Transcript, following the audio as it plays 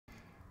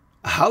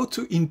How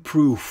to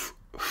improve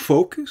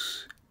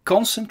focus,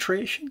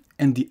 concentration,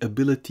 and the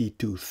ability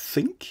to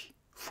think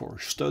for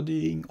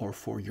studying or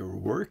for your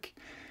work.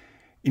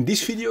 In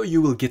this video,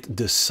 you will get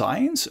the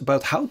science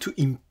about how to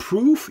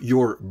improve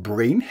your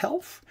brain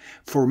health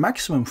for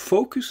maximum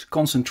focus,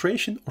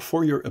 concentration, or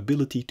for your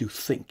ability to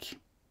think.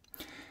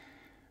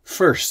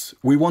 First,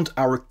 we want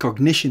our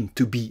cognition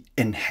to be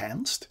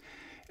enhanced.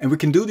 And we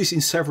can do this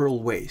in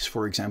several ways,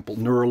 for example,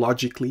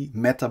 neurologically,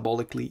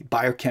 metabolically,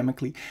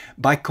 biochemically,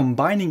 by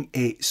combining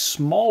a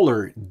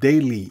smaller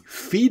daily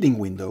feeding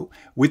window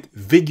with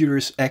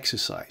vigorous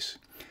exercise.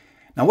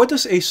 Now, what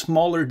does a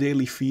smaller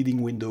daily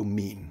feeding window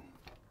mean?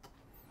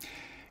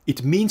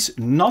 It means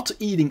not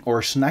eating or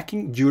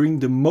snacking during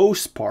the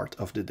most part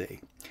of the day.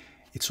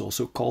 It's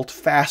also called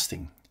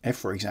fasting.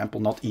 For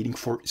example, not eating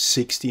for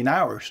 16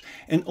 hours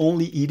and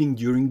only eating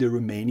during the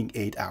remaining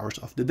 8 hours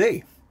of the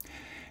day.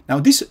 Now,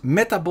 this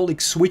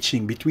metabolic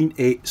switching between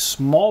a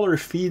smaller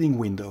feeding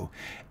window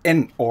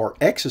or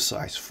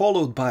exercise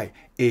followed by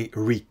a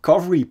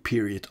recovery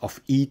period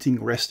of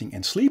eating, resting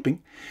and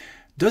sleeping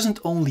doesn't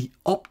only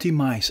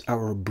optimize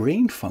our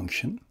brain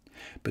function,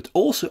 but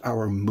also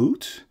our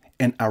mood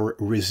and our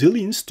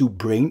resilience to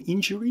brain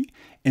injury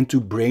and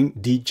to brain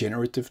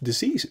degenerative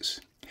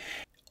diseases.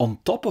 On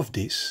top of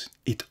this,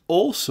 it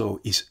also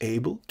is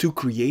able to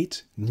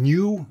create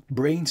new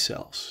brain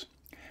cells.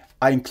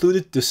 I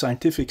included the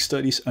scientific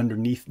studies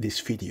underneath this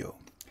video.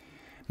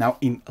 Now,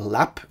 in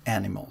lab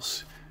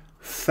animals,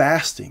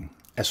 fasting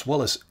as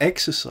well as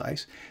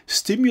exercise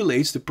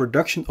stimulates the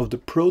production of the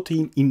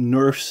protein in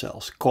nerve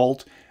cells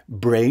called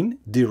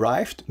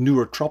brain-derived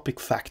neurotrophic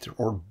factor,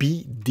 or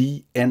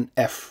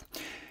BDNF.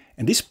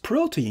 And this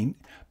protein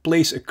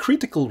plays a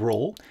critical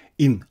role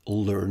in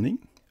learning,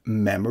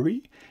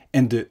 memory,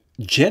 and the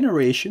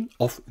generation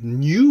of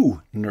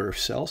new nerve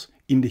cells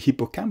in the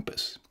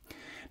hippocampus.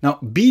 Now,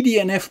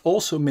 BDNF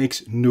also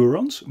makes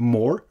neurons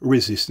more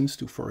resistant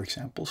to, for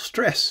example,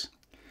 stress.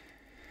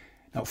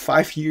 Now,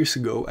 5 years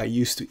ago, I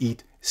used to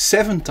eat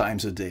 7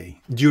 times a day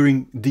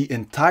during the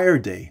entire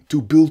day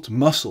to build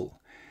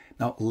muscle.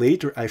 Now,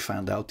 later I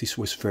found out this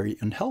was very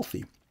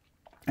unhealthy.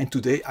 And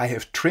today I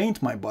have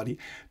trained my body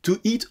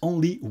to eat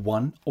only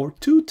 1 or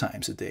 2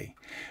 times a day,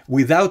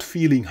 without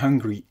feeling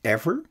hungry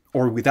ever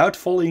or without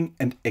following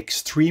an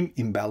extreme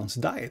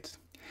imbalanced diet.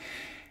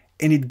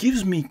 And it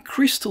gives me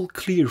crystal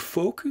clear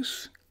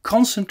focus,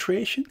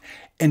 concentration,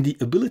 and the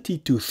ability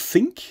to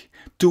think,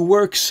 to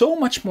work so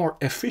much more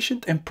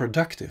efficient and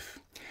productive.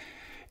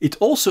 It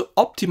also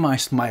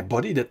optimized my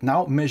body that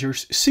now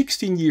measures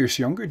 16 years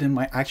younger than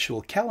my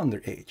actual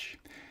calendar age.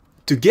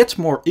 To get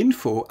more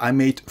info, I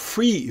made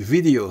free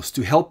videos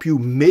to help you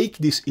make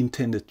this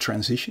intended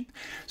transition.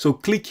 So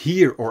click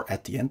here or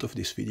at the end of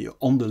this video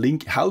on the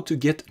link how to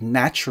get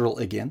natural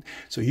again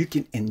so you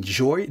can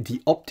enjoy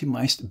the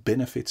optimized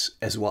benefits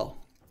as well.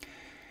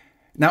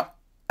 Now,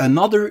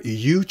 another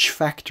huge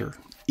factor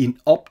in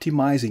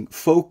optimizing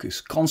focus,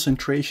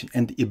 concentration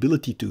and the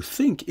ability to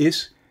think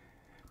is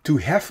to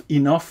have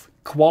enough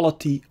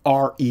quality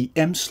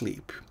REM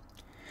sleep.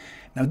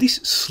 Now, this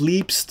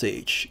sleep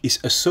stage is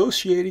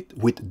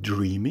associated with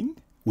dreaming,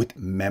 with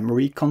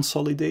memory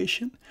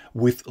consolidation,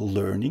 with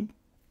learning,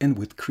 and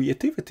with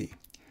creativity.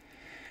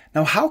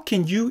 Now, how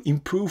can you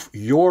improve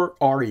your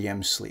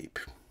REM sleep?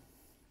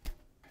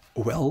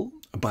 Well,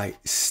 by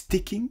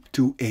sticking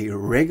to a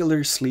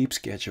regular sleep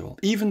schedule,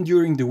 even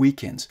during the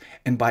weekends,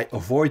 and by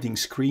avoiding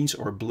screens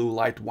or blue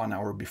light 1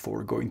 hour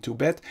before going to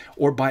bed,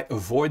 or by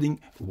avoiding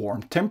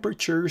warm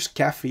temperatures,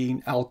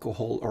 caffeine,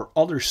 alcohol, or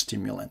other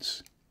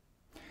stimulants.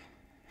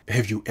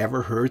 Have you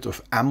ever heard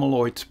of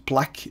amyloid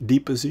plaque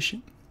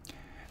deposition?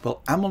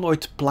 Well,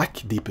 amyloid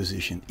plaque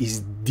deposition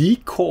is the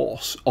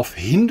cause of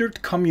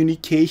hindered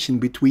communication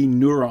between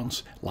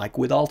neurons, like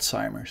with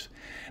Alzheimer's.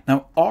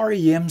 Now,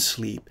 REM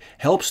sleep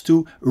helps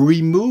to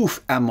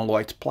remove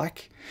amyloid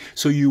plaque,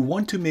 so you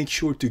want to make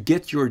sure to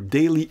get your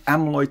daily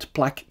amyloid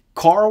plaque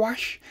car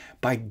wash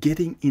by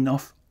getting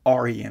enough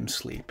REM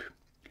sleep.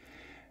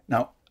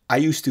 Now, I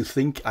used to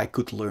think I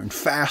could learn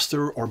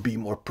faster or be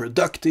more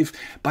productive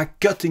by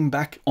cutting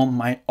back on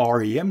my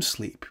REM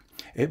sleep,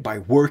 by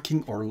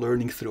working or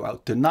learning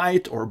throughout the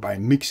night or by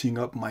mixing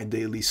up my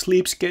daily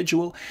sleep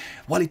schedule,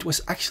 while it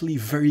was actually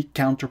very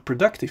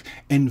counterproductive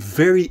and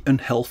very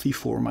unhealthy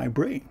for my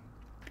brain.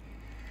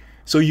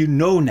 So you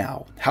know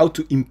now how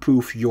to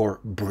improve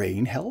your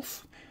brain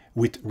health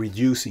with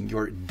reducing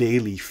your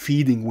daily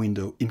feeding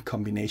window in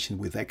combination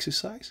with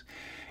exercise,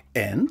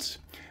 and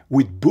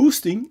with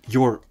boosting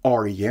your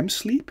REM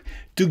sleep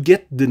to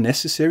get the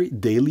necessary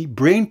daily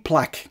brain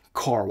plaque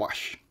car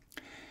wash.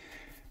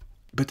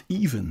 But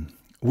even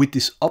with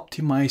this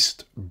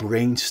optimized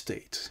brain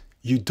state,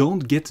 you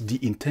don't get the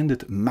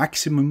intended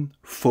maximum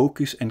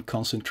focus and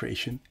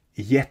concentration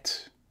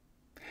yet.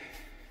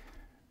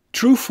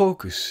 True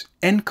focus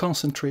and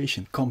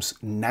concentration comes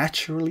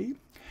naturally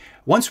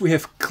once we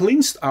have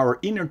cleansed our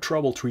inner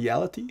troubled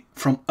reality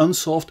from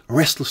unsolved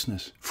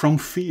restlessness, from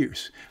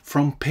fears,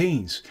 from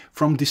pains,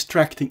 from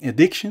distracting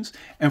addictions,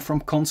 and from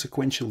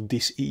consequential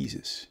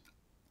diseases.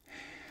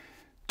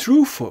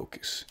 True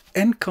focus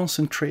and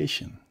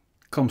concentration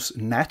comes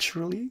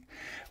naturally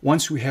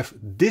once we have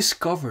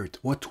discovered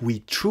what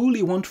we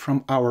truly want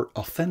from our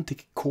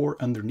authentic core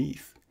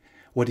underneath,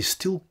 what is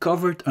still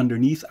covered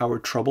underneath our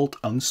troubled,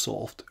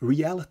 unsolved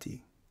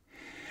reality.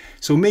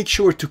 So make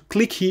sure to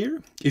click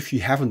here if you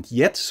haven't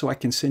yet, so I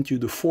can send you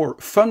the 4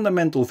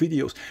 fundamental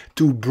videos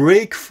to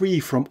break free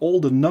from all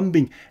the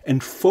numbing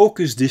and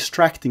focus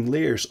distracting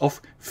layers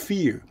of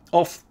fear,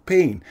 of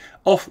pain,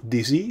 of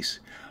disease,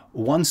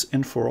 once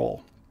and for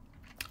all.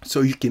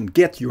 So you can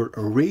get your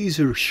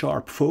razor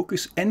sharp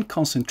focus and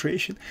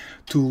concentration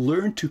to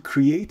learn to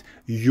create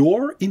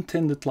your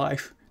intended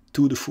life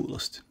to the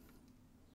fullest.